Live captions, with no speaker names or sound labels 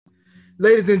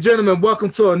Ladies and gentlemen, welcome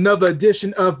to another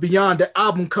edition of Beyond the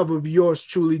Album Cover of yours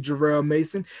truly, Jarrell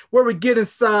Mason, where we get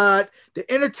inside the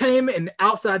entertainment and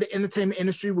outside the entertainment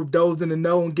industry with those in the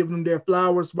know and giving them their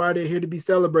flowers while they're here to be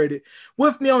celebrated.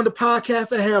 With me on the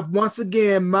podcast, I have once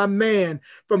again my man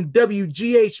from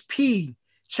WGHP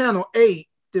Channel 8,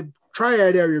 the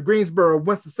Triad area, Greensboro,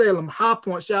 Winston-Salem, High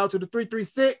Point. Shout out to the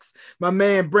 336, my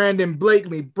man Brandon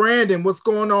Blakely. Brandon, what's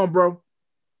going on, bro?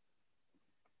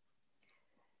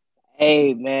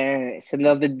 Hey man, it's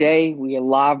another day. We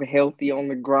alive and healthy on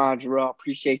the grind, Jarrell.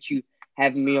 Appreciate you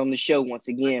having me on the show once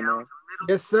again, man.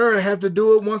 Yes, sir. I have to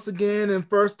do it once again. And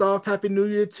first off, Happy New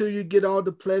Year to you. Get all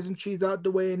the pleasantries out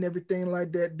the way and everything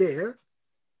like that there.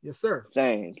 Yes, sir.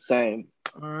 Same.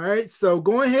 All right. So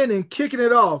go ahead and kicking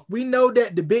it off. We know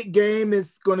that the big game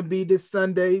is going to be this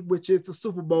Sunday, which is the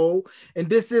Super Bowl. And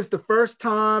this is the first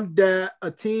time that a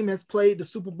team has played the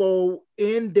Super Bowl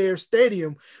in their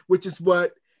stadium, which is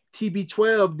what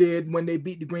TB12 did when they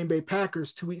beat the Green Bay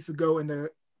Packers 2 weeks ago in the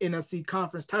NFC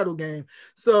conference title game.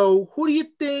 So who do you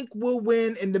think will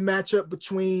win in the matchup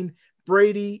between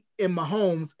Brady and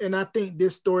Mahomes? And I think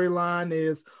this storyline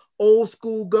is old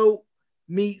school GOAT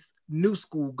meets new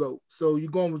school GOAT. So you're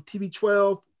going with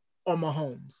TB12 or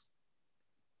Mahomes?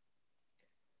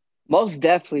 Most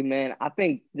definitely, man. I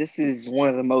think this is one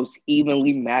of the most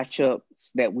evenly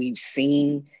matchups that we've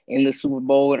seen in the Super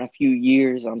Bowl in a few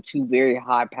years. Two very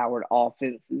high-powered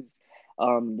offenses.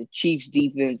 The Chiefs'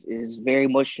 defense is very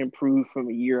much improved from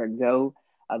a year ago.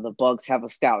 The Bucks have a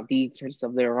stout defense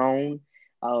of their own.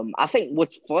 I think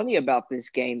what's funny about this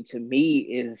game to me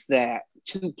is that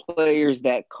two players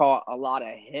that caught a lot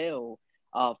of hell,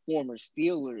 former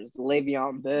Steelers,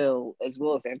 Le'Veon Bell, as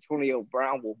well as Antonio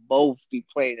Brown, will both be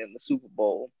playing in the Super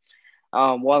Bowl.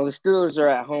 While the Steelers are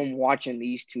at home watching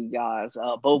these two guys,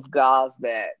 both guys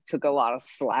that took a lot of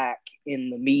slack in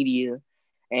the media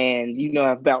and,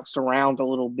 have bounced around a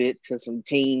little bit to some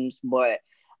teams, but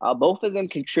both of them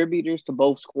contributors to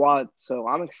both squads. So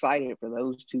I'm excited for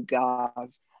those two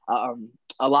guys.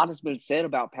 A lot has been said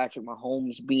about Patrick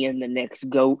Mahomes being the next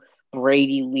GOAT.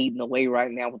 Brady leading the way right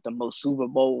now with the most Super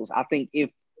Bowls. I think if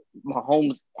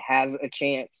Mahomes has a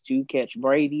chance to catch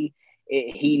Brady,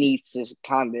 he needs to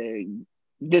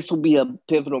this will be a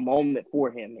pivotal moment for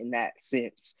him in that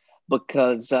sense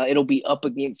because it'll be up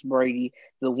against Brady.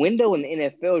 The window in the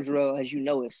NFL, drill, as you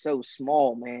know, is so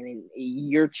small, man. And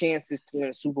your chances to win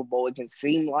a Super Bowl, it can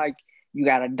seem like you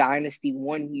got a dynasty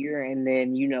 1 year, and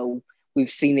then, we've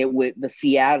seen it with the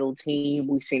Seattle team.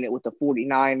 We've seen it with the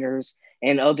 49ers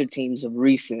and other teams of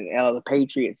recent, the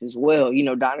Patriots as well.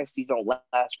 Dynasties don't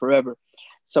last forever.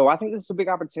 So I think this is a big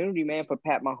opportunity, man, for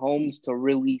Pat Mahomes to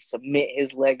really submit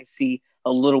his legacy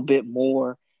a little bit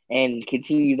more and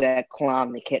continue that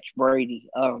climb to catch Brady.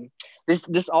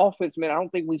 This offense, man, I don't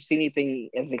think we've seen anything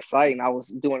as exciting. I was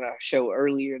doing a show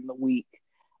earlier in the week,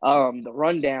 the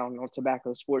rundown on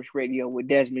Tobacco Sports Radio with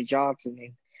Desmond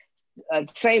Johnson, and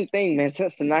same thing, man.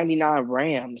 Since the '99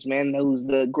 Rams, man, that was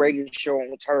the greatest show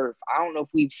on turf. I don't know if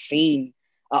we've seen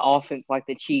an offense like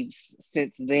the Chiefs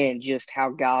since then. Just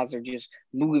how guys are just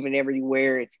moving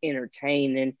everywhere. It's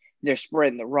entertaining. They're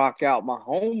spreading the rock out.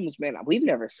 Mahomes, man, we've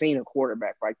never seen a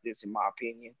quarterback like this, in my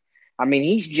opinion. I mean,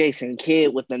 he's Jason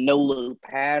Kidd with the no-look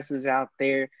passes out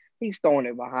there. He's throwing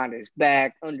it behind his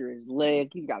back, under his leg.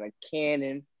 He's got a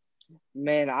cannon.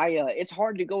 Man, it's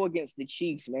hard to go against the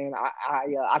Chiefs, man.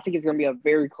 I think it's gonna be a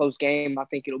very close game. I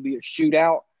think it'll be a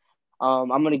shootout. I'm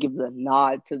gonna give the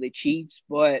nod to the Chiefs,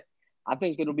 but I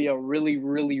think it'll be a really,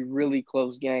 really, really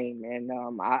close game, and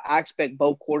I expect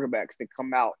both quarterbacks to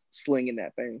come out slinging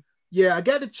that thing. Yeah, I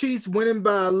got the Chiefs winning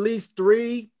by at least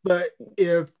three, but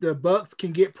if the Bucks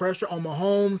can get pressure on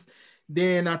Mahomes,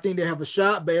 then I think they have a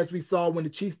shot. But as we saw when the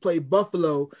Chiefs played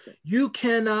Buffalo, you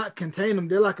cannot contain them.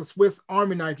 They're like a Swiss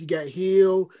Army knife. You got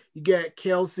Hill, you got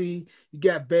Kelsey, you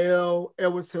got Bell,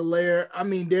 Edwards Hilaire. I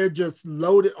mean, they're just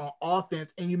loaded on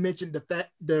offense. And you mentioned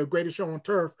the greatest show on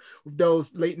turf with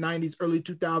those late 90s, early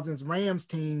 2000s Rams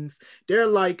teams. They're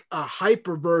like a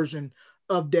hyper version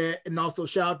of that. And also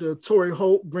shout out to Torrey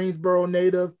Holt, Greensboro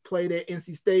native, played at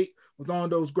NC State, was on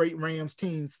those great Rams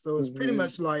teams. So it's pretty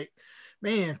much like,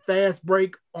 man, fast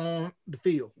break on the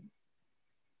field.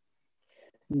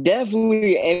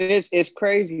 Definitely, and it's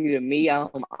crazy to me.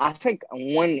 I think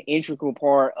one integral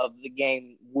part of the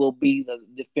game will be the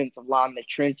defensive line, the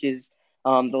trenches,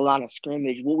 the line of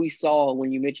scrimmage. What we saw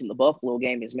when you mentioned the Buffalo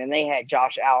game is, man, they had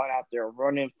Josh Allen out there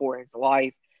running for his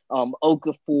life,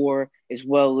 Okafor, as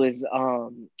well as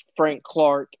Frank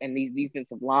Clark, and these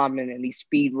defensive linemen and these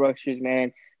speed rushers,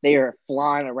 man, they are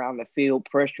flying around the field,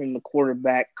 pressuring the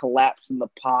quarterback, collapsing the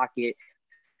pocket.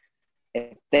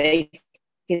 If they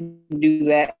can do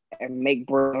that as and make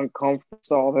Brady uncomfortable.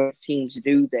 All the teams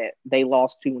do that they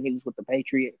lost to when he was with the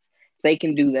Patriots. If they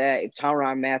can do that, if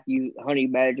Tyrann Mathieu, Honey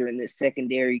Badger, and this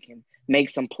secondary can make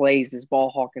some plays, this ball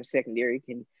hawking secondary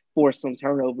can force some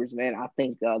turnovers, man, I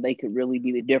think they could really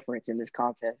be the difference in this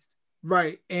contest.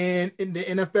 Right. And in the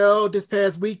NFL this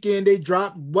past weekend, they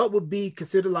dropped what would be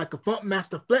considered like a Funk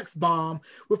Master Flex bomb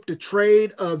with the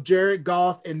trade of Jared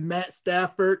Goff and Matt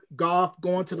Stafford. Goff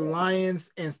going to the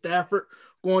Lions and Stafford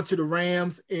going to the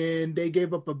Rams, and they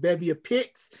gave up a bevy of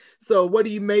picks. So what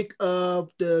do you make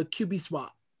of the QB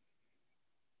swap?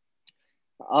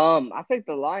 I think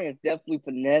the Lions definitely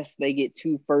finesse. They get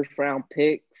 2 first-round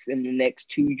picks in the next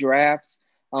 2 drafts.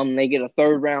 They get a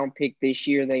 3rd-round pick this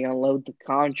year. They unload the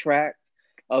contract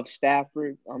of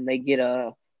Stafford. They get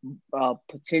a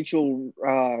potential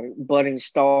budding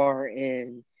star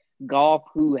in Goff,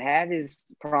 who had his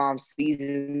prime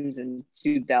seasons in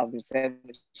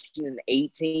 2017 and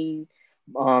 18.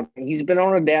 He's been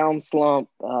on a down slump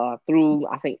through,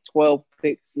 I think, 12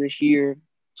 picks this year.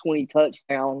 20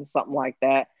 touchdowns, something like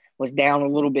that. Was down a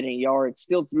little bit in yards,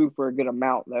 still threw for a good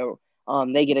amount though.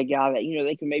 They get a guy that,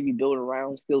 they can maybe build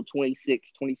around, still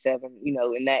 26, 27,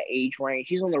 in that age range.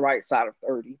 He's on the right side of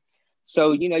 30.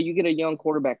 So, you get a young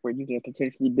quarterback where you can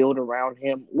potentially build around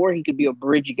him, or he could be a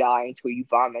bridge guy until you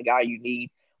find the guy you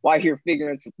need while you're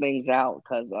figuring some things out.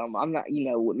 Because I'm not,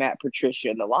 with Matt Patricia,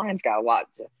 and the Lions got a lot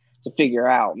to figure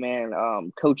out, man.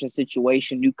 Coaching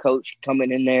situation, new coach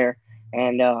coming in there.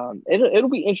 And it'll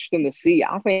be interesting to see.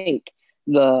 I think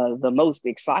the most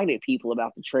excited people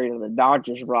about the trade are the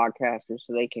Dodgers broadcasters,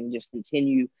 so they can just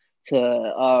continue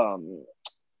to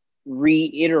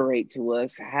reiterate to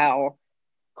us how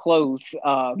close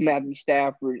Matthew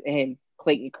Stafford and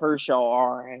Clayton Kershaw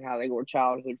are and how they were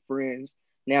childhood friends.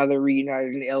 Now they're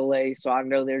reunited in LA, so I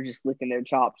know they're just licking their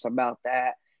chops about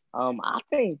that. I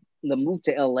think the move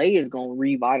to LA is going to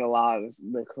revitalize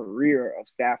the career of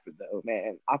Stafford, though,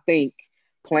 man. I think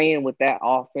playing with that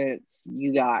offense,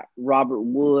 you got Robert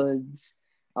Woods.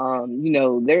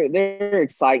 They're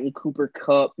exciting. Cooper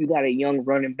Kupp. You got a young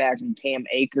running back in Cam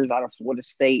Akers out of Florida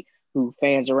State, who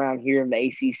fans around here in the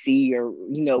ACC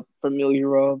are,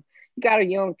 familiar of. You got a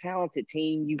young, talented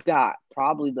team. You got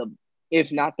probably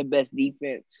if not the best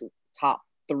defense, top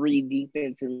 3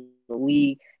 defense in the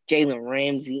league. Jalen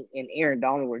Ramsey and Aaron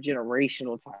Donald were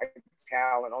generational type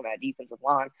talent on that defensive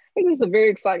line. I think this is a very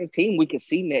exciting team we could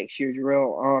see next year,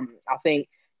 Jarrell. I think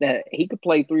that he could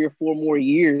play 3 or 4 more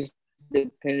years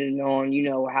depending on,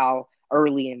 how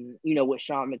early and, what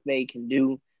Sean McVay can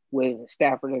do with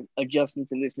Stafford adjusting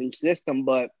to this new system.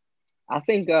 But I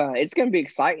think it's going to be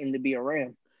exciting to be a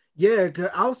Ram. Yeah, cause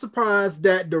I was surprised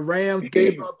that the Rams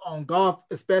gave up on Goff,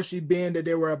 especially being that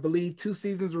they were, I believe, 2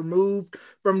 seasons removed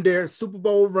from their Super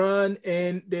Bowl run,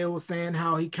 and they were saying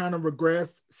how he kind of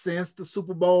regressed since the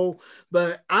Super Bowl.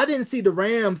 But I didn't see the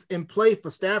Rams in play for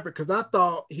Stafford because I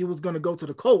thought he was going to go to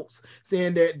the Colts,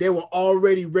 saying that they were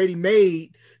already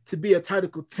ready-made to be a title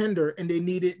contender, and they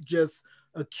needed just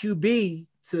a QB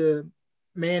to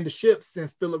man the ship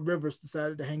since Phillip Rivers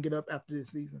decided to hang it up after this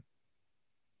season.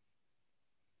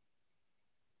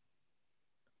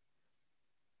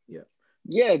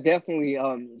 Yeah, definitely.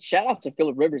 Shout out to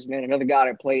Phillip Rivers, man. Another guy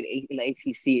that played in the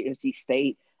ACC at NC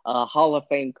State. Hall of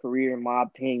Fame career, in my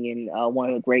opinion. One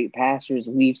of the great passers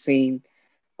we've seen,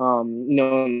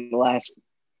 in the last,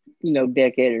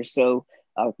 decade or so.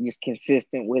 Just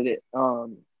consistent with it.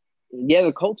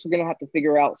 The Colts are going to have to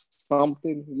figure out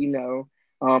something,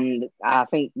 I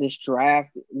think this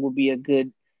draft will be a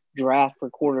good draft for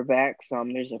quarterbacks.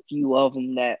 There's a few of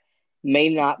them that may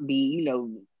not be,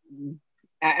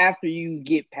 after you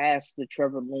get past the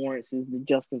Trevor Lawrences, the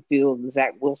Justin Fields, the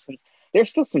Zach Wilsons, there's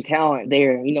still some talent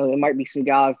there. There might be some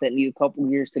guys that need a couple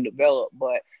years to develop,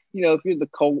 but if you're the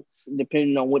Colts,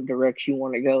 depending on what direction you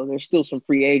want to go, there's still some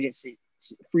free agents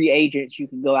you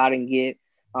can go out and get.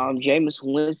 Jameis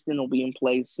Winston will be in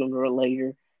place sooner or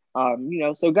later.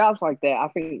 So guys like that, I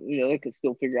think they could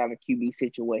still figure out a QB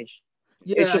situation.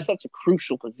 Yeah, it's just such a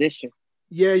crucial position.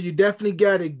 Yeah, you definitely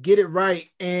got to get it right.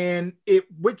 And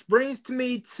which brings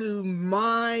me to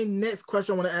my next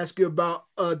question I want to ask you about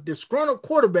a disgruntled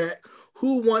quarterback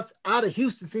who wants out of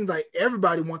Houston. Seems like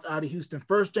everybody wants out of Houston.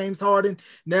 First James Harden,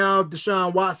 now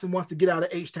Deshaun Watson wants to get out of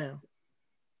H-Town.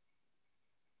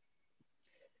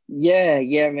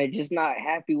 Yeah, man. Just not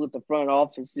happy with the front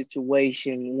office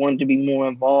situation. Wanted to be more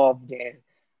involved in.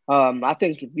 I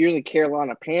think if you're the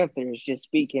Carolina Panthers, just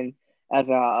speaking as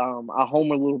a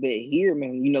homer a little bit here,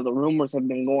 man, the rumors have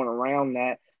been going around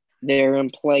that they're in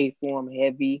play for him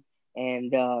heavy.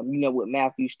 And, with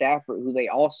Matthew Stafford, who they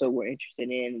also were interested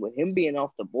in, with him being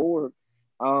off the board,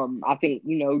 I think,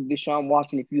 Deshaun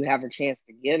Watson, if you have a chance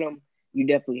to get him, you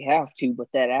definitely have to, but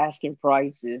that asking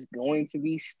price is going to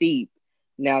be steep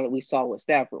now that we saw what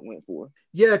Stafford went for.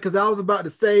 Yeah, because I was about to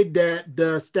say that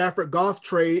the Stafford Golf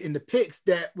trade and the picks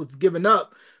that was given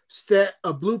up set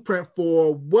a blueprint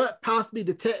for what possibly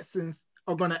the Texans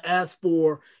are going to ask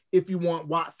for if you want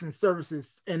Watson's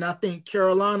services. And I think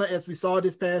Carolina, as we saw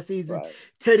this past season, Right.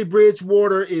 Teddy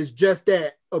Bridgewater is just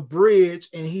that, a bridge,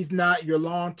 and he's not your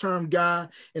long-term guy.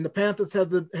 And the Panthers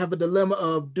have a dilemma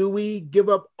of, do we give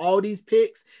up all these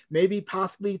picks, maybe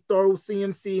possibly throw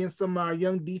CMC and some of our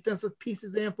young defensive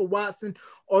pieces in for Watson,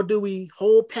 or do we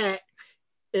hold pat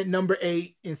at number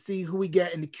 8 and see who we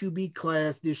got in the QB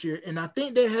class this year? And I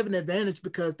think they have an advantage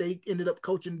because they ended up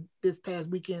coaching this past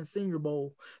weekend Senior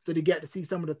Bowl, so they got to see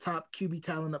some of the top QB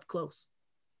talent up close.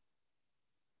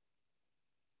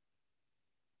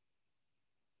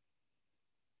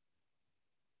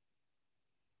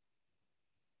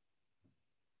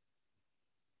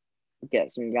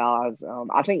 Get some guys.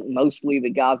 I think mostly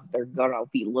the guys that they're gonna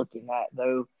be looking at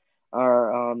though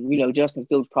are, Justin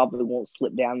Fields probably won't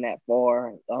slip down that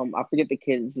far. I forget the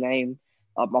kid's name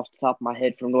off the top of my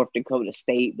head from North Dakota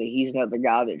State, but he's another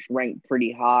guy that's ranked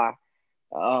pretty high.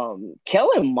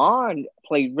 Kellen Mond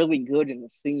played really good in the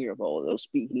Senior Bowl, though.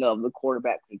 Speaking of the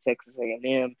quarterback from Texas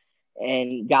A&M,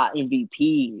 and got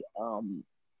MVP.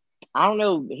 I don't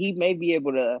know. He may be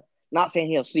able to. Not saying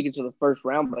he'll sneak into the first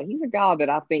round, but he's a guy that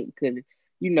I think could,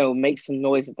 make some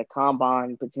noise at the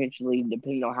combine potentially,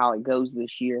 depending on how it goes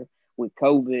this year with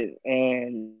COVID.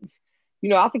 And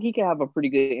I think he could have a pretty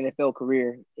good NFL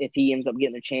career if he ends up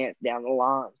getting a chance down the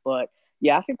line. But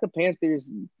yeah, I think the Panthers.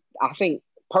 I think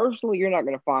personally, you're not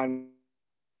going to find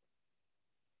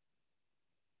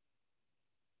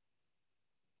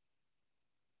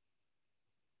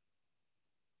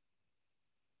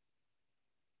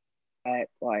that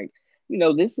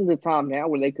this is the time now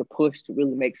where they could push to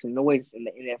really make some noise in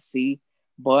the NFC.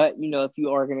 But if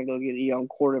you are going to go get a young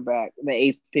quarterback, the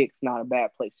eighth pick's not a bad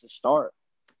place to start.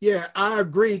 Yeah, I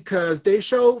agree because they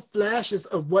showed flashes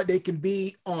of what they can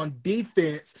be on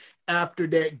defense after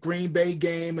that Green Bay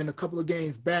game and a couple of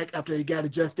games back after they got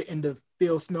adjusted in the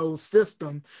Phil Snow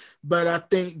system. But I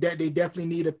think that they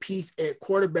definitely need a piece at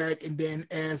quarterback. And then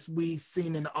as we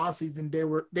seen in the offseason,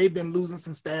 they've been losing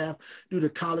some staff due to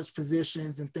college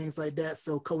positions and things like that.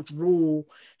 So Coach Rule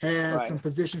has some Right.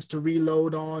 positions to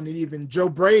reload on. And even Joe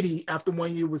Brady, after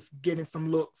 1 year, was getting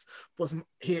some looks for some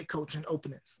head coaching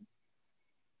openings.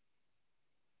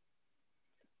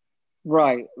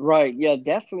 Right, right. Yeah,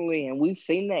 definitely. And we've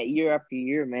seen that year after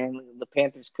year, man. The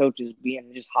Panthers coaches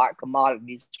being just hot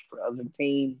commodities for other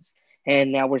teams.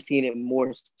 And now we're seeing it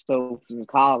more so from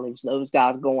college. Those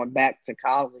guys going back to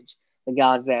college, the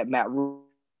guys that Matt Rule.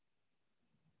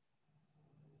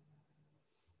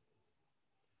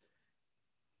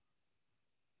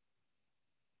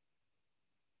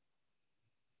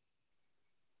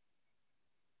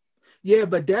 Yeah,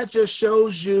 but that just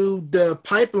shows you the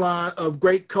pipeline of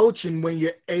great coaching when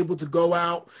you're able to go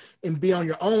out and be on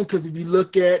your own. Because if you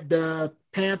look at the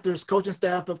Panthers coaching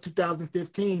staff of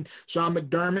 2015, Sean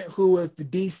McDermott, who was the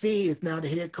DC, is now the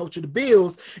head coach of the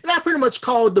Bills. And I pretty much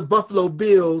called the Buffalo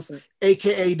Bills,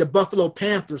 aka the Buffalo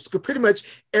Panthers, because pretty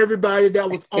much everybody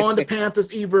that was on the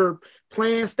Panthers, either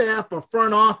playing staff or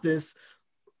front office,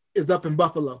 is up in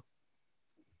Buffalo.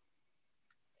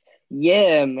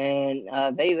 Yeah,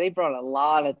 man. They brought a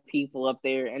lot of people up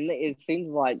there, and it seems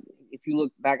like if you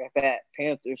look back at that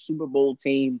Panthers Super Bowl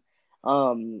team,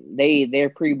 they're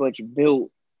pretty much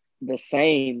built the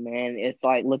same, man. It's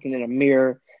like looking in a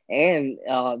mirror, and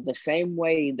the same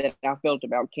way that I felt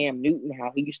about Cam Newton,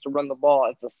 how he used to run the ball,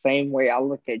 it's the same way I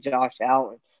look at Josh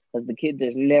Allen. Because the kid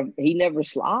does never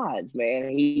slides, man.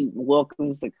 He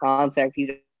welcomes the contact.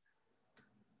 He's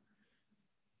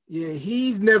Yeah,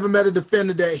 he's never met a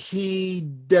defender that he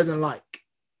doesn't like.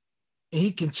 And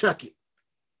he can chuck it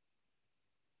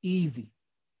easy.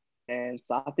 and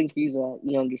so I think he's a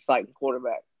young, exciting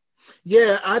quarterback.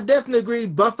 Yeah, I definitely agree.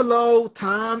 Buffalo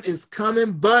time is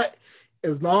coming, but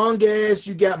as long as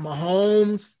you got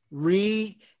Mahomes,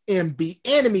 Reed, and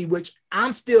Bieniemy, which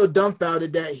I'm still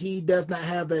dumbfounded that he does not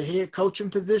have a head coaching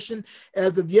position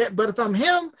as of yet. But if I'm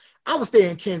him, I would stay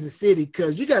in Kansas City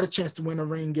because you got a chance to win a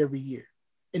ring every year,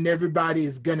 and everybody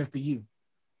is gunning for you.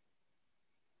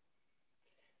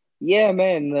 Yeah,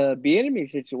 man, the enemy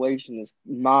situation is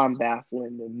mind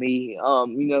baffling to me.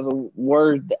 The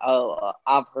word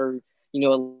I've heard, you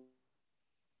know,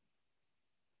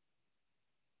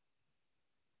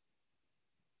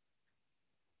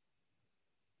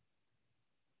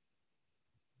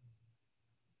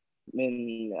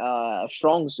 in a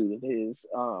strong suit of his.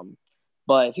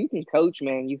 But if you can coach,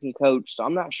 man, you can coach. So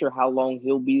I'm not sure how long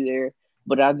he'll be there.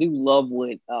 But I do love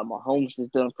what Mahomes has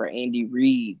done for Andy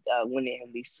Reid, winning him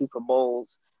these Super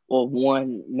Bowls. Well,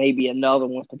 one, maybe another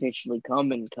one potentially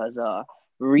coming because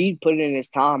Reid put in his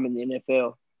time in the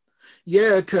NFL.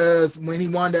 Yeah, because when he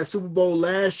won that Super Bowl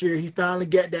last year, he finally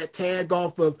got that tag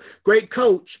off of great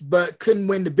coach, but couldn't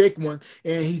win the big one.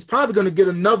 And he's probably going to get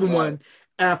another Right. one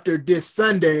after this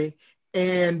Sunday.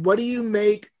 And what do you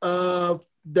make of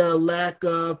the lack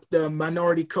of the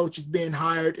minority coaches being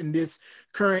hired in this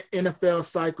current NFL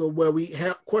cycle where we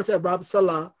have, of course, have Robert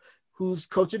Salah, who's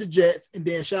coach of the Jets, and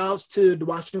then shout outs to the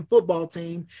Washington football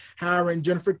team hiring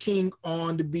Jennifer King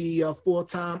on to be a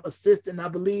full-time assistant. I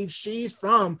believe she's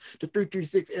from the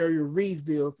 336 area of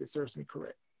Reedsville, if it serves me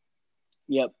correct.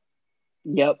 Yep.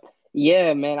 Yep.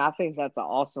 Yeah, man. I think that's an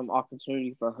awesome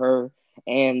opportunity for her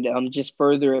and just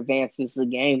further advances the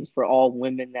game for all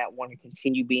women that want to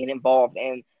continue being involved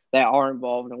and that are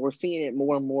involved. And we're seeing it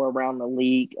more and more around the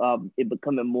league, it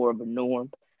becoming more of a norm.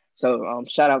 So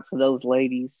shout out to those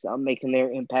ladies making their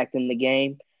impact in the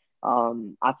game.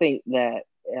 I think that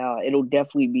it'll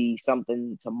definitely be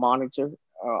something to monitor.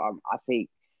 I think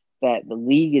that the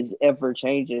league is ever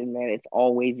changing, man. It's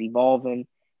always evolving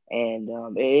and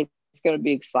it's going to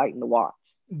be exciting to watch.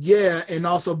 Yeah, and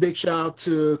also big shout out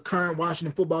to current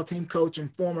Washington football team coach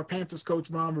and former Panthers coach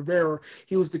Ron Rivera.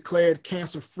 He was declared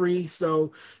cancer free.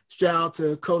 So shout out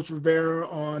to Coach Rivera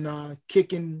on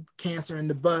kicking cancer in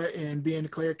the butt and being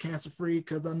declared cancer free,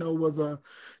 because I know it was a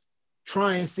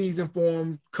trying season for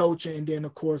him coaching, and then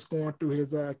of course going through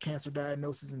his cancer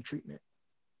diagnosis and treatment.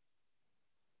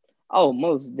 Oh,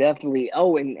 most definitely.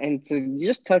 Oh, and to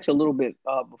just touch a little bit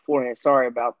beforehand, sorry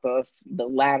about the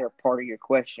latter part of your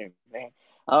question, man.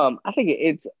 I think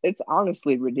it's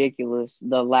honestly ridiculous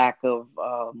the lack of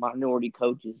minority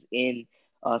coaches in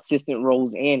assistant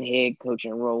roles and head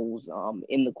coaching roles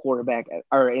in the quarterback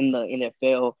or in the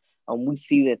NFL. We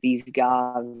see that these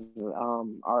guys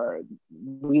are.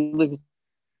 We look at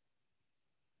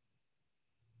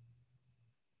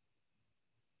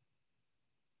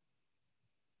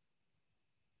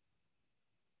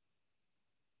some of the coaches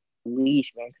that are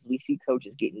leash, man, because we see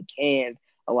coaches getting canned,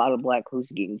 a lot of black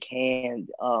coaches getting canned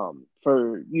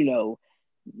for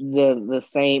the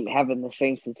same having the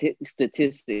same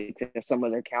statistics as some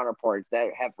of their counterparts that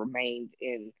have remained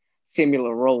in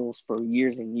similar roles for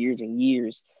years and years and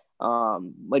years.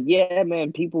 But yeah,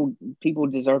 man, people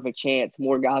deserve a chance.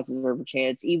 More guys deserve a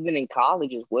chance, even in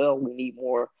college as well. We need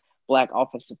more black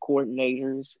offensive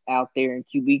coordinators out there and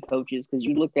QB coaches because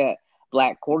you look at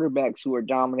black quarterbacks who are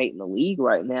dominating the league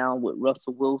right now with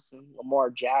Russell Wilson, Lamar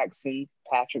Jackson,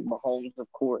 Patrick Mahomes, of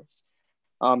course,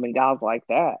 and guys like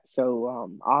that.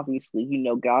 So obviously,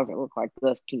 guys that look like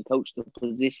us can coach the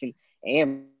position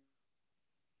and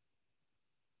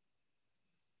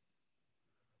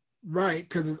Right,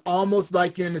 because it's almost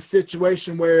like you're in a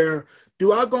situation where,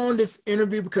 do I go on this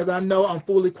interview because I know I'm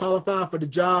fully qualified for the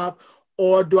job,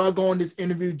 or do I go on this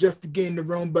interview just to get in the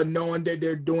room, but knowing that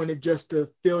they're doing it just to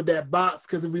fill that box?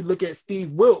 Because if we look at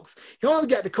Steve Wilkes, he only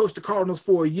got to coach the Cardinals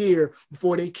for a year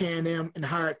before they canned him and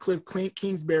hired Cliff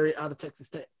Kingsbury out of Texas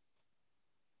Tech.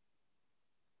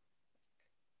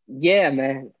 yeah,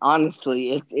 man.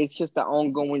 Honestly, it's just the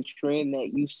ongoing trend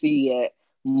that you see at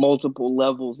multiple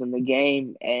levels in the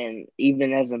game, and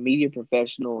even as a media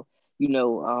professional,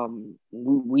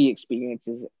 we experience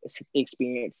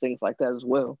things like that as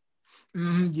well.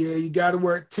 Yeah, you got to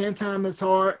work 10 times as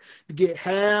hard to get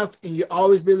half, and you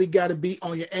always really got to be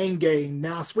on your end game.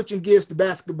 Now, switching gears to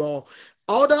basketball.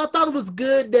 Although I thought it was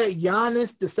good that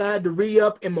Giannis decided to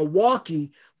re-up in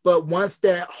Milwaukee, but once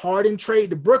that Harden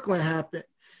trade to Brooklyn happened,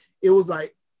 it was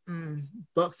like,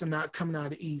 Bucks are not coming out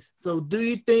of the East. So do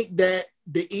you think that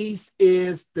the East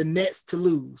is the Nets to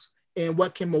lose? And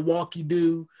what can Milwaukee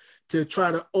do to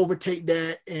try to overtake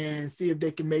that and see if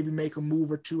they can maybe make a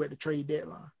move or two at the trade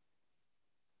deadline?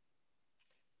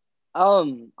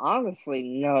 Honestly,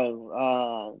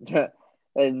 no.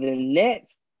 The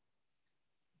Nets,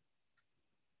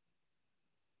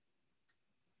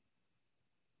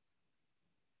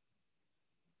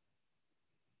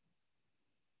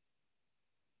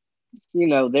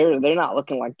 they're not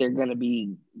looking like they're going to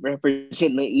be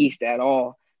representing the East at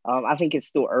all. I think it's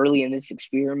still early in this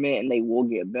experiment, and they will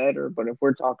get better. But if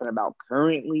we're talking about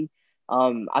currently,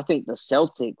 I think the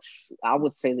Celtics, I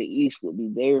would say the East would be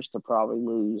theirs to probably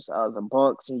lose. The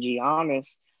Bucks and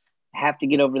Giannis have to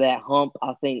get over that hump.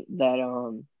 I think that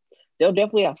they'll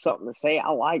definitely have something to say. I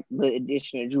like the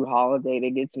addition of Drew Holiday. They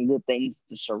did some good things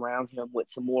to surround him with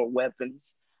some more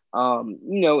weapons. And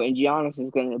Giannis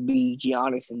is going to be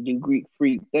Giannis and do Greek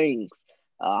freak things.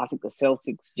 I think the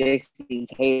Celtics, Jason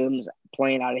Tatum's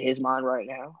playing out of his mind right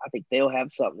now. I think they'll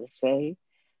have something to say.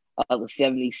 The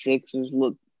 76ers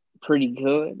look pretty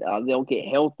good. They'll get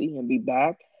healthy and be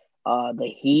back.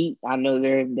 The Heat, I know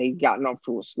they've gotten off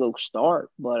to a slow start,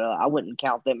 but I wouldn't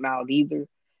count them out either.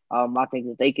 I think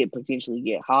that they could potentially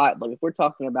get hot. But if we're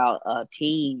talking about a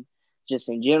team just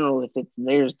in general, if it's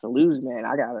theirs to lose, man,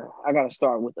 I gotta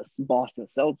start with the Boston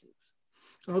Celtics.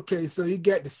 Okay, so you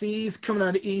got the C's coming out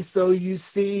of the East. So you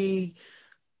see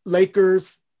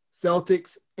Lakers,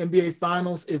 Celtics, NBA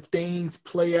Finals if things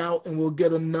play out, and we'll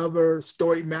get another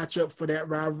storied matchup for that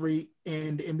rivalry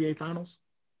in the NBA Finals?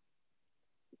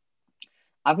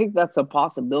 I think that's a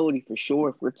possibility for sure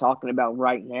if we're talking about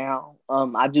right now.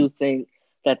 I do think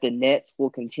that the Nets will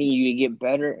continue to get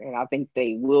better, and I think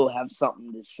they will have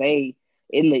something to say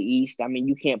in the East. I mean,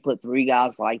 you can't put three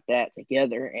guys like that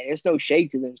together, and it's no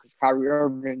shade to them because Kyrie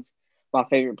Irving's my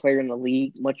favorite player in the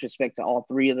league. Much respect to all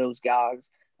three of those guys.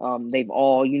 They've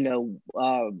all,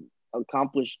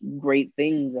 accomplished great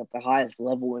things at the highest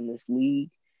level in this league.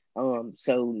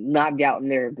 So not doubting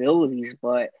their abilities,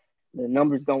 but the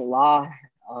numbers don't lie.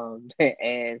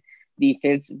 And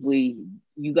defensively,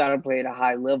 you got to play at a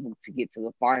high level to get to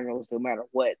the finals, no matter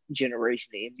what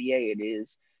generation of NBA it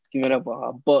is. Giving up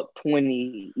a buck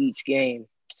 20 each game,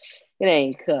 it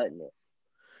ain't cutting it.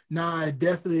 Nah, it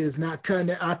definitely is not cutting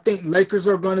it. I think Lakers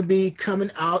are going to be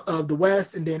coming out of the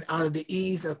West and then out of the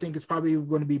East. I think it's probably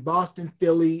going to be Boston,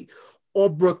 Philly, or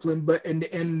Brooklyn. But in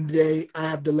the end of the day, I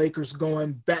have the Lakers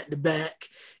going back to back.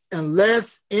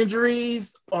 Unless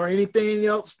injuries or anything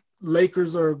else,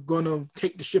 Lakers are going to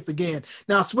take the ship again.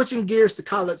 Now, switching gears to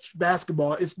college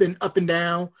basketball, it's been up and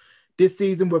down this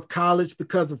season with college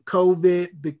because of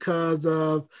COVID, because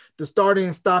of the starting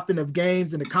and stopping of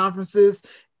games in the conferences.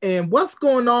 And what's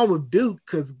going on with Duke?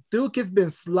 Because Duke has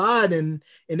been sliding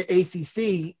in the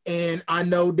ACC. And I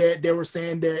know that they were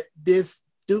saying that this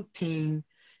Duke team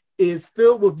is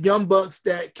filled with young bucks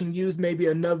that can use maybe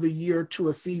another year or two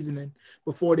of seasoning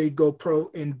before they go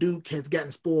pro. And Duke has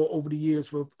gotten spoiled over the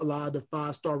years with a lot of the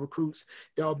five-star recruits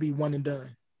that'll be one and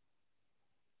done.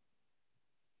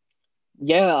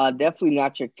 Yeah, definitely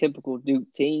not your typical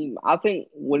Duke team. I think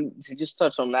to just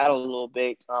touch on that a little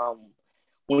bit,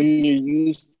 when you're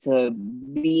used to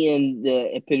being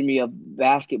the epitome of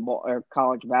basketball or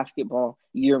college basketball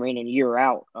year in and year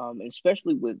out,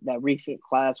 especially with that recent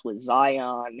class with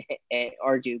Zion and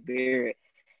RJ Barrett,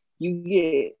 you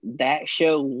get that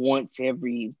show once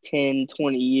every 10,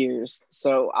 20 years.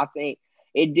 So I think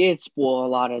it did spoil a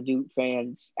lot of Duke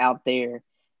fans out there,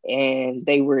 and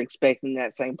they were expecting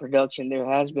that same production. There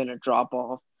has been a drop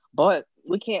off, but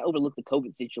we can't overlook the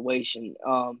COVID situation.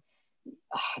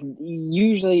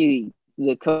 Usually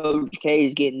the Coach K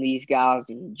is getting these guys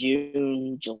in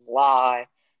June, July.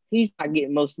 He's not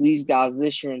getting most of these guys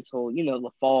this year until, the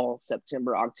fall,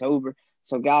 September, October.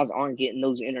 So guys aren't getting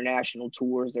those international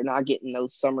tours. They're not getting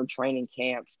those summer training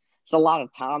camps. It's a lot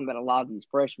of time that a lot of these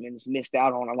freshmen has missed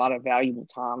out on, a lot of valuable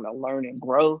time to learn and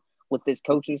grow with this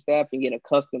coaching staff and get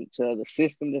accustomed to the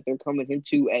system that they're coming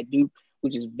into at Duke,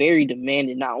 which is very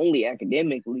demanding, not only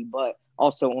academically, but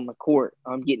also on the court,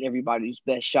 getting everybody's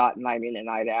best shot night in and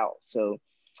night out. So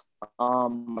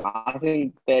I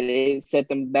think that it set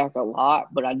them back a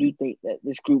lot, but I do think that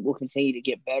this group will continue to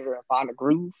get better and find a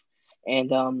groove. And,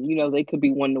 they could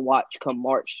be one to watch come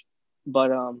March.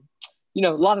 But, a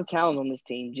lot of talent on this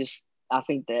team. Just I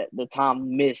think that the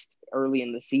time missed early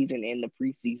in the season and the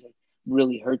preseason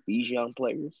really hurt these young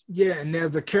players. Yeah, and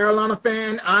as a Carolina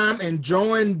fan, I'm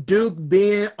enjoying Duke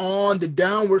being on the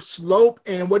downward slope.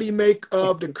 And what do you make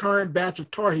of the current batch of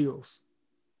Tar Heels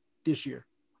this year?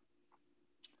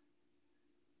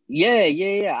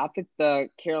 Yeah. I think the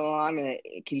Carolina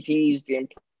continues to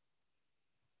improve.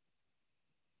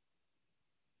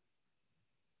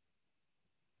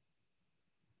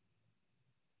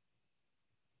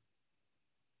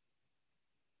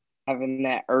 Having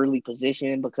that early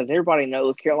position because everybody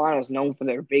knows Carolina is known for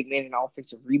their big men and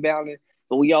offensive rebounding,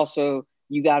 but you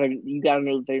gotta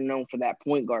know that they're known for that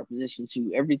point guard position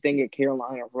too. Everything at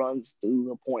Carolina runs through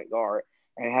the point guard,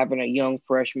 and having a young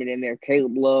freshman in there,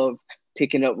 Caleb Love,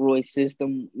 picking up Roy's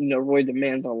system. Roy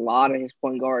demands a lot of his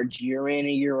point guards year in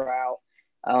and year out.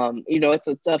 It's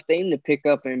a tough thing to pick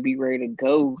up and be ready to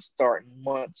go starting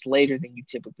months later than you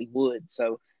typically would.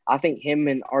 So I think him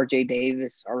and RJ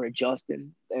Davis are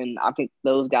adjusting, and I think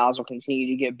those guys will continue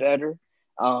to get better.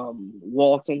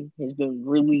 Walton has been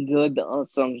really good, the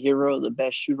unsung hero, the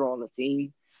best shooter on the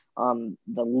team.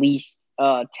 The least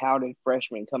touted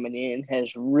freshman coming in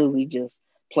has really just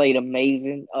played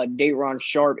amazing. Day'Ron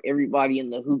Sharp, everybody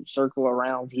in the hoop circle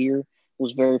around here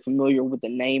was very familiar with the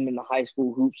name in the high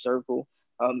school hoop circle.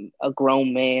 a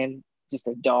grown man, just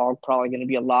a dog, probably going to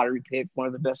be a lottery pick, one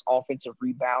of the best offensive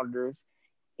rebounders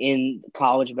in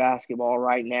college basketball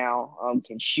right now.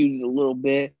 Can shoot it a little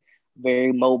bit,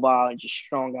 very mobile and just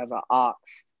strong as an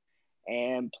ox,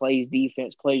 and plays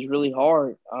defense, plays really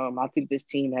hard. I think this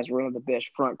team has one of the best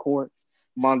front courts.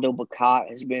 Mondo Bacat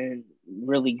has been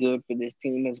really good for this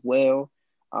team as well.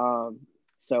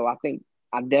 So I think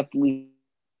I definitely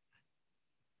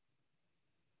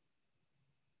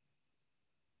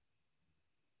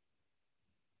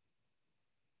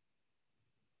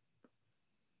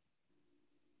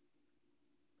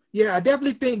Yeah, I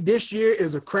definitely think this year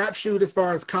is a crapshoot as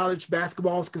far as college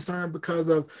basketball is concerned because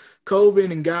of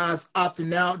COVID and guys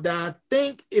opting out. That I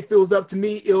think if it was up to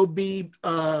me, it'll be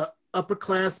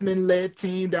upperclassmen led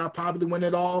team that'll probably win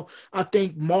it all. I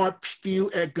think Mark Few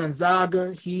at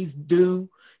Gonzaga, he's due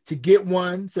to get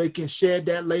one so he can shed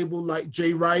that label like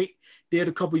Jay Wright did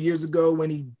a couple years ago when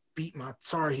he beat my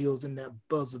Tar Heels in that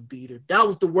buzzer beater. That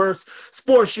was the worst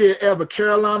sports year ever.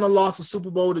 Carolina lost the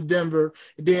Super Bowl to Denver.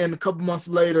 And then a couple months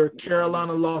later,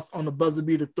 Carolina lost on the buzzer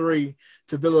beater 3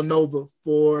 to Villanova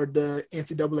for the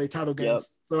NCAA title yep,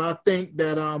 games. So I think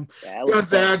that that was tough.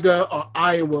 Gonzaga or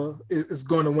Iowa is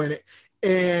going to win it.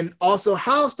 And also,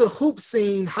 how's the hoop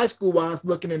scene high school wise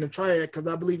looking in the triad? Because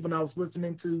I believe when I was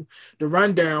listening to the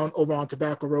rundown over on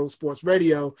Tobacco Road Sports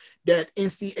Radio, that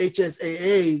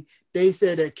NCHSAA, they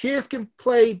said that kids can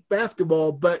play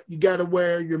basketball, but you got to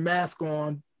wear your mask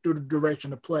on through the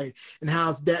direction of play. And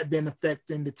how's that been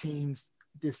affecting the teams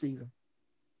this season?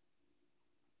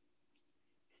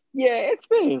 Yeah, it's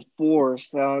been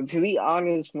enforced. To be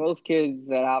honest, most kids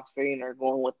that I've seen are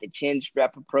going with the chin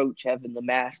strap approach, having the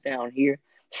mask down here.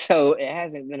 So it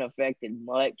hasn't been affected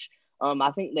much.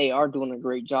 I think they are doing a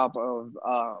great job of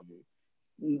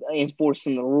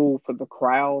enforcing the rule for the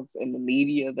crowds and the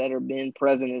media that are being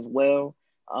present as well.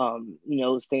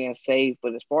 Staying safe.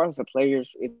 But as far as the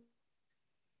players, it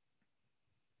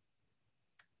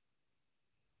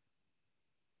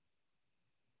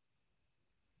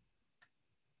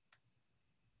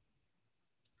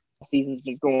season's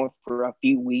been going for a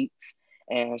few weeks,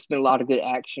 and it's been a lot of good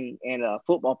action. And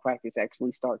football practice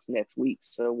actually starts next week,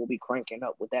 so we'll be cranking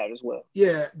up with that as well.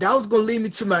 Yeah, that was going to lead me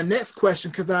to my next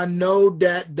question because I know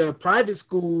that the private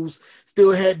schools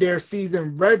still had their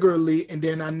season regularly, and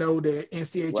then I know that Right.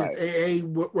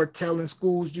 NCHSAA were telling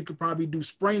schools you could probably do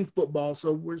spring football.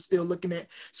 So we're still looking at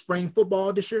spring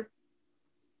football this year.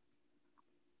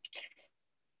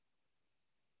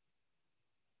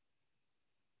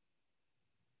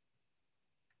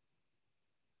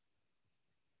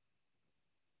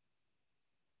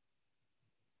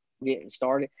 Getting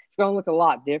started, it's going to look a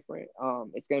lot different.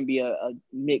 It's going to be a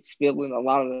mixed feeling. A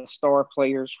lot of the star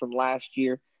players from last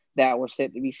year that were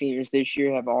set to be seniors this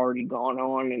year have already gone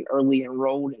on and early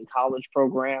enrolled in college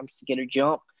programs to get a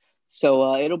jump.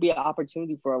 So it'll be an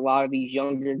opportunity for a lot of these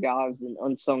younger guys and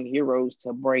unsung heroes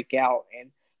to break out and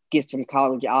get some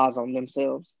college eyes on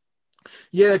themselves.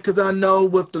 Yeah, because I know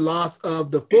with the loss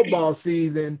of the football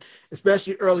season,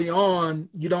 especially early on,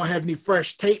 you don't have any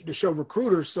fresh tape to show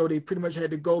recruiters. So they pretty much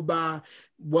had to go by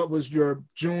what was your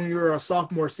junior or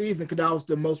sophomore season, because that was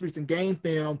the most recent game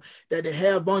film that they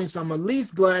have on you. So I'm at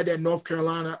least glad that North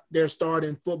Carolina, they're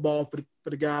starting football for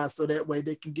the guys so that way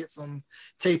they can get some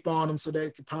tape on them so they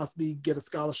could possibly get a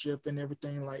scholarship and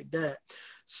everything like that.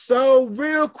 So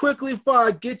real quickly before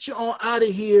I get you on out of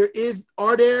here,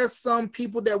 are there some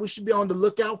people that we should be on the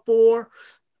lookout for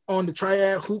on the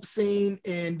triad hoop scene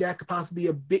and that could possibly be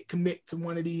a big commit to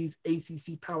one of these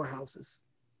ACC powerhouses?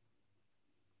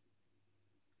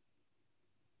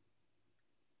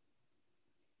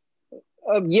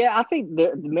 Yeah, I think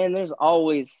man, there's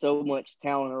always so much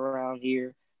talent around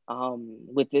here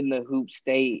within the hoop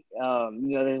state.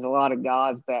 There's a lot of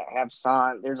guys that have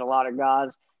signed. There's a lot of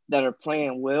guys that are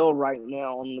playing well right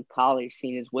now on the college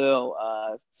scene as well.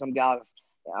 Some guys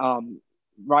um,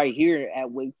 right here at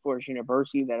Wake Forest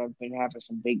University that have been having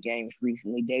some big games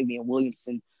recently. Davian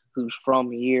Williamson, who's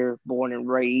from here, born and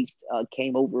raised,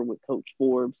 came over with Coach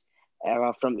Forbes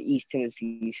from East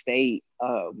Tennessee State.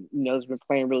 Has been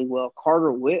playing really well.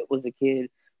 Carter Witt was a kid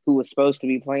who was supposed to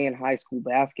be playing high school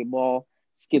basketball,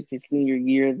 skipped his senior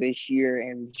year this year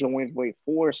and joined Wake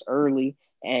Forest early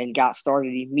and got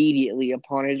started immediately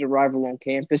upon his arrival on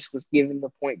campus, was given the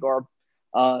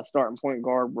starting point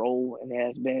guard role, and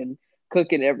has been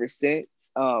cooking ever since.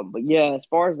 But yeah, as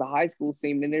far as the high school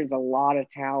scene, man, there's a lot of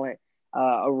talent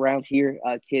around here,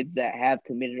 kids that have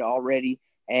committed already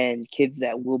and kids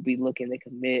that will be looking to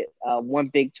commit. One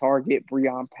big target,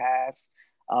 Breon Pass,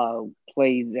 uh,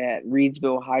 plays at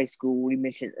Reedsville High School. We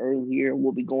mentioned earlier,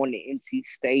 will be going to NC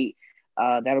State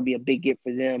That'll be a big get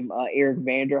for them. Eric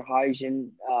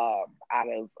Vanderhuizen out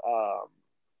of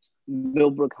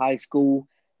Millbrook High School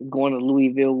going to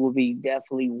Louisville will be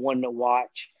definitely one to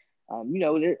watch.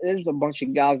 There's a bunch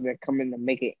of guys that come in to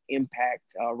make an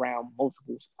impact around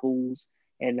multiple schools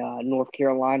in North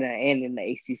Carolina and in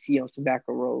the ACC on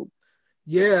Tobacco Road.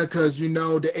 Yeah, because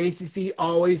the ACC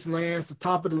always lands the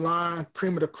top of the line,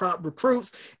 cream of the crop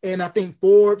recruits. And I think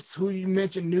Forbes, who you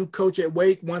mentioned, new coach at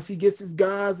Wake, once he gets his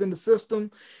guys in the system,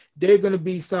 they're going to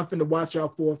be something to watch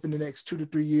out for the next 2 to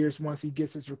 3 years once he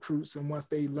gets his recruits and once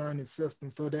they learn his system.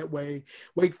 So that way,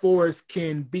 Wake Forest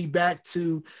can be back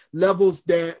to levels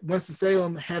that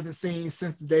Winston-Salem haven't seen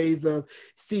since the days of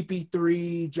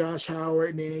CP3, Josh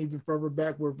Howard, and then even further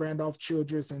back with Randolph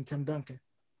Childress and Tim Duncan.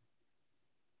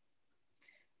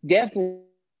 Definitely.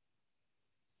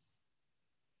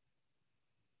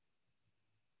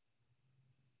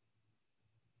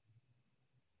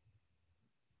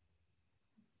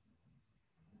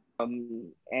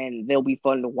 And they'll be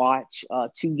fun to watch.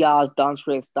 Two guys,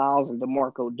 Dontre Styles and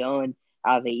DeMarco Dunn,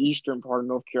 out of the eastern part of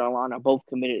North Carolina, both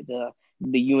committed to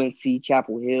the UNC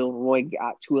Chapel Hill. Roy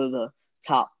got two of the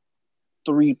top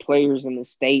 3 players in the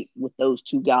state with those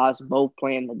two guys, both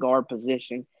playing the guard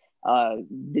position. Out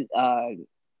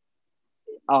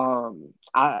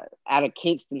of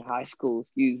Kingston High School,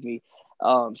 excuse me.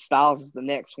 Styles is the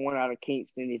next one out of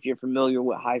Kingston. If you're familiar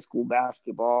with high school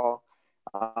basketball,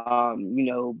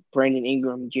 Brandon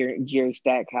Ingram, Jerry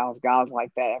Stackhouse, guys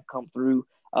like that have come through.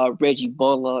 Reggie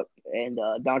Bullock and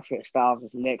Dontre Styles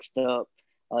is next up.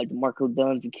 DeMarco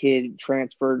Dunn's a kid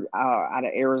transferred out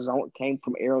of Arizona, came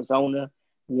from Arizona,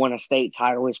 won a state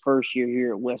title his first year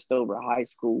here at Westover High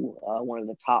School. One of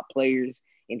the top players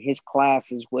in his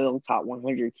class as well, top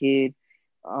 100 kid.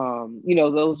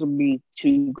 Those will be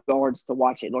 2 guards to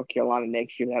watch at North Carolina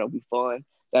next year. That'll be fun.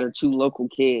 That are 2 local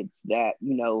kids that,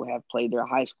 have played their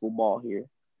high school ball here.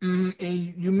 And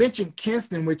you mentioned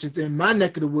Kinston, which is in my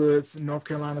neck of the woods in North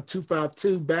Carolina,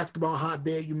 252 basketball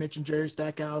hotbed. You mentioned Jerry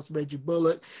Stackhouse, Reggie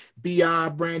Bullock, B.I.,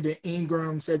 Brandon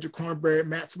Ingram, Cedric Cornbread,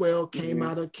 Maxwell came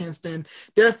out of Kinston.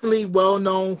 Definitely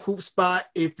well-known hoop spot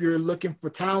if you're looking for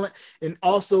talent. And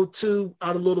also, too,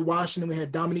 out of Little Washington, we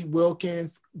had Dominique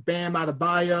Wilkins, Bam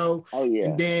Adebayo. Oh, yeah.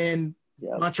 And then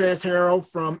Montrezl Harrell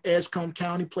from Edgecombe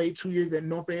County, played 2 years at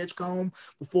North Edgecombe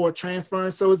before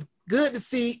transferring. So it's good to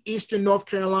see Eastern North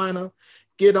Carolina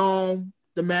get on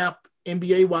the map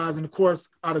NBA-wise, and, of course,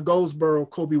 out of Goldsboro,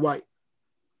 Kobe White.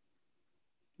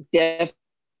 Definitely.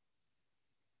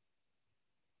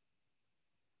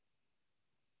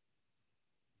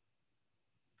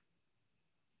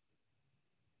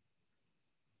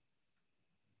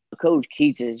 Coach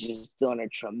Keats has just done a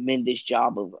tremendous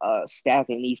job of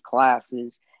staffing these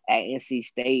classes at NC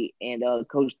State, and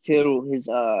Coach Tittle,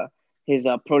 his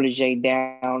protege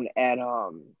down at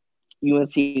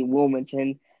UNC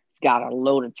Wilmington, has got a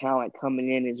load of talent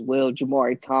coming in as well.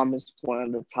 Jamari Thomas, one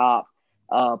of the top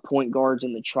point guards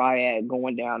in the triad,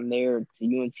 going down there to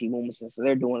UNC Wilmington, so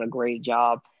they're doing a great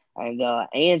job. And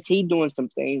A&T doing some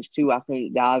things too. I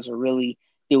think guys are really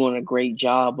doing a great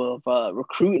job of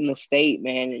recruiting the state,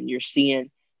 man, and you're seeing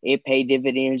it pay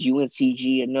dividends.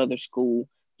 UNCG, another school,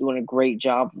 doing a great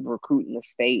job of recruiting the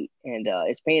state, and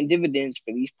it's paying dividends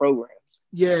for these programs.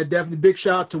 Yeah, definitely. Big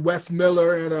shout out to Wes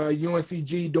Miller at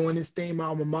UNCG doing his theme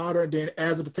alma mater. And then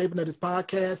as of the taping of this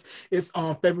podcast, it's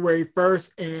on February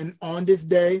 1st. And on this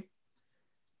day,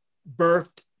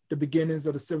 birthed the beginnings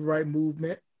of the civil rights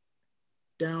movement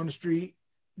down the street,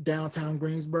 downtown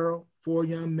Greensboro. 4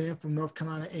 young men from North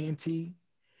Carolina A&T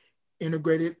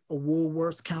integrated a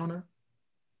Woolworths counter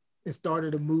and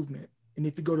started a movement. And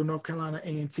if you go to North Carolina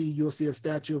A&T, you'll see a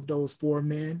statue of those 4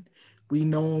 men. We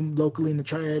know them locally in the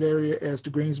Triad area as the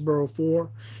Greensboro 4.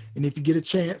 And if you get a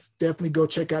chance, definitely go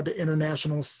check out the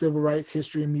International Civil Rights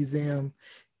History Museum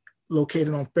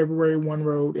located on February 1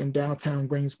 Road in downtown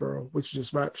Greensboro, which is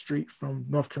just right up the street from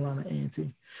North Carolina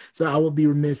A&T. So I would be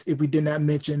remiss if we did not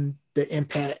mention the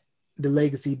impact, the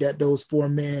legacy that those 4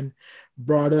 men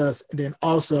brought us. And then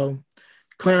also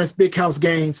Clarence Big House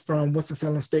Gaines from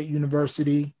Winston-Salem State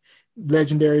University,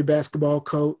 legendary basketball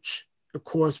coach. Of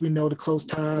course, we know the close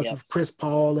ties with Chris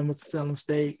Paul and Winston-Salem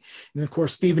State. And of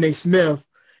course, Stephen A. Smith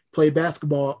played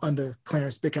basketball under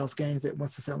Clarence Big House Gaines at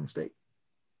Winston-Salem State.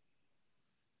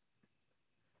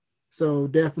 So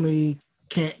definitely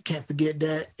can't forget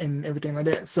that and everything like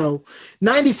that. So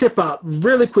 90s hip hop,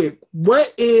 really quick.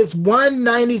 What is one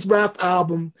 90s rap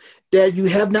album that you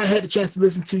have not had the chance to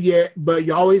listen to yet, but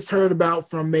you always heard about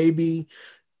from maybe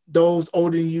those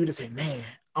older than you to say, man,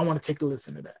 I want to take a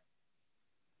listen to that?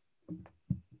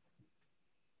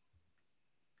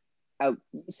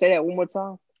 Say that one more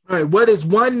time. All right, what is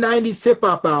one 90s hip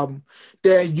hop album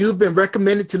that you've been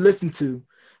recommended to listen to,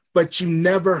 but you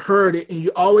never heard it, and you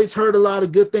always heard a lot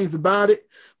of good things about it,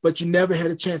 but you never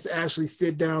had a chance to actually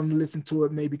sit down and listen to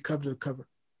it, maybe cover to cover?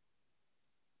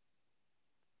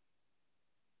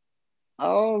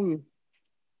 Um,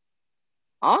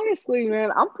 Honestly,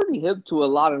 man, I'm pretty hip to a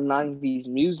lot of 90s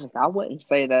music. I wouldn't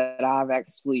say that I've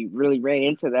actually really ran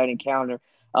into that encounter.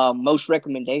 Most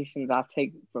recommendations I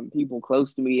take from people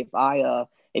close to me.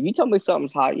 If you tell me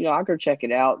something's hot, I go check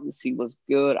it out and see what's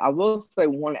good. I will say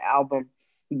one album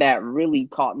that really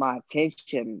caught my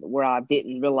attention where I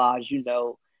didn't realize,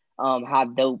 how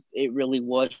dope it really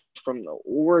was from the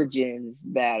origins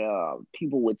that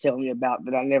people would tell me about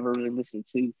that I never really listened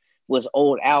to was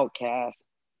old Outkast.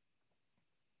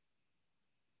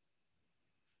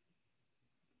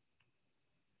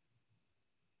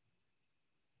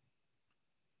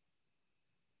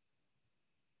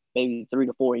 Maybe 3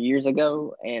 to 4 years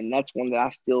ago, and that's one that I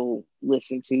still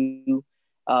listen to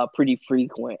pretty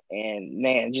frequent. And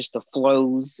man, just the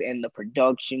flows and the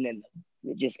production and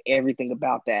just everything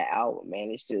about that album,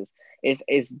 man,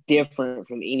 it's different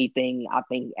from anything I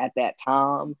think at that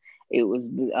time. It was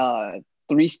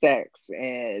Three Stacks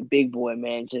and Big Boy,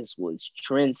 man, just was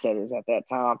trendsetters at that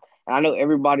time. And I know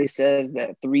everybody says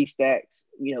that Three Stacks,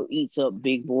 eats up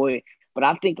Big Boy, but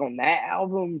I think on that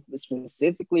album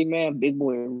specifically, man, Big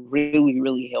Boy really,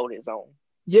 really held his own.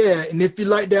 Yeah, and if you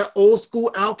like that old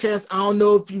school Outcast, I don't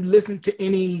know if you listen to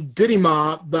any Goody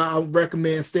Mob, but I would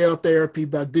recommend Cell Therapy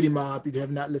by Goody Mob if you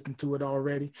have not listened to it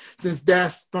already, since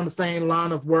that's from the same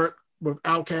line of work with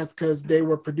Outkast because they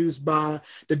were produced by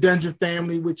the Dungeon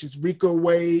family, which is Rico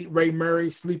Wade, Ray Murray,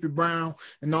 Sleepy Brown,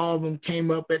 and all of them came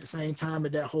up at the same time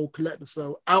at that whole collective.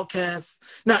 So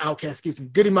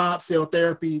Goody Mob, Cell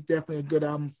Therapy, definitely a good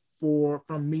album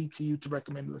from me to you to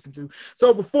recommend to listen to.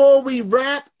 So before we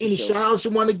wrap, any Sure. shout outs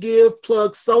you want to give,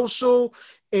 plug social,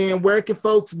 and where can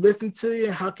folks listen to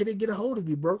you? How can they get a hold of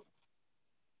you, bro?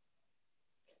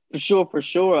 For sure, for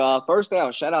sure. First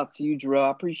out, shout out to you, Drew.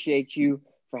 I appreciate you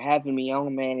for having me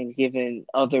on, man, and giving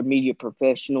other media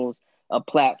professionals a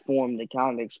platform to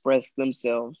kind of express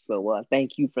themselves. So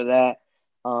thank you for that.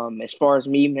 As far as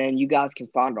me, man, you guys can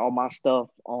find all my stuff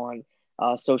on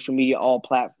social media, all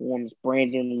platforms,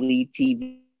 Brandon Lee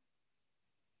TV.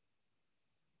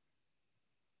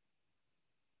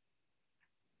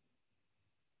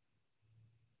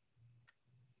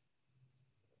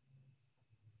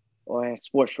 Or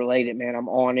sports related, man, I'm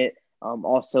on it.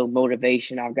 Also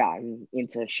motivation. I've gotten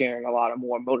into sharing a lot of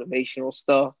more motivational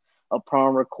stuff, a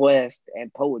prom request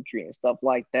and poetry and stuff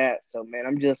like that. So man,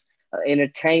 I'm just an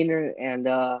entertainer and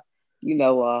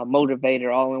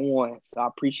motivator all in one. So I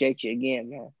appreciate you again,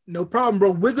 man. No problem,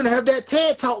 bro. We're gonna have that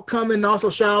TED talk coming. Also,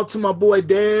 shout out to my boy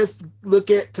Dez. Look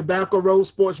at Tobacco Road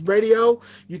Sports Radio.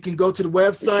 You can go to the For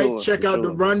website, sure, check for out the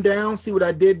sure. rundown, see what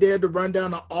I did there, the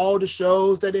rundown of all the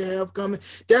shows that they have coming.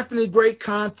 Definitely great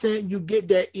content. You get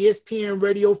that ESPN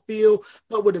radio feel,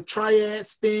 but with a triad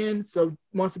spin. So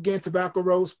once again, Tobacco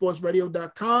Road Sports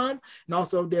Radio.com. And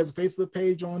also there's a Facebook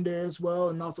page on there as well.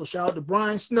 And also shout out to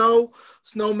Brian Snow,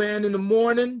 Snowman in the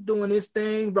morning, doing his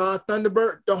thing, Rod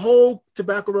Thunderbird, the whole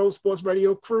Tobacco Road Sports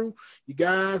Radio crew. You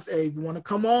guys, hey, if you want to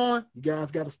come on, you guys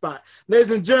got a spot.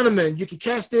 Ladies and gentlemen, you can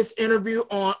catch this interview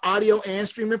on audio and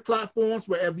streaming platforms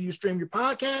wherever you stream your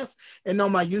podcast and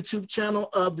on my YouTube channel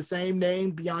of the same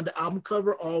name, Beyond the Album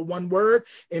Cover, all one word.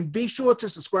 And be sure to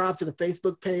subscribe to the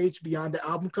Facebook page, Beyond the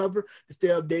Album Cover, to stay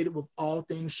updated with all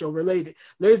things show related.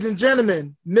 Ladies and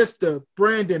gentlemen, Mr.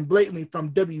 Brandon Blately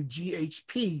from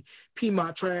WGHP,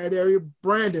 Piedmont Triad Area.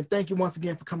 Brandon, thank you once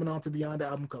again for coming on to Beyond the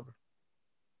Album Cover.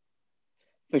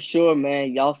 For sure,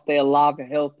 man. Y'all stay alive and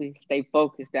healthy. Stay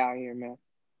focused out here, man.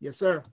 Yes, sir.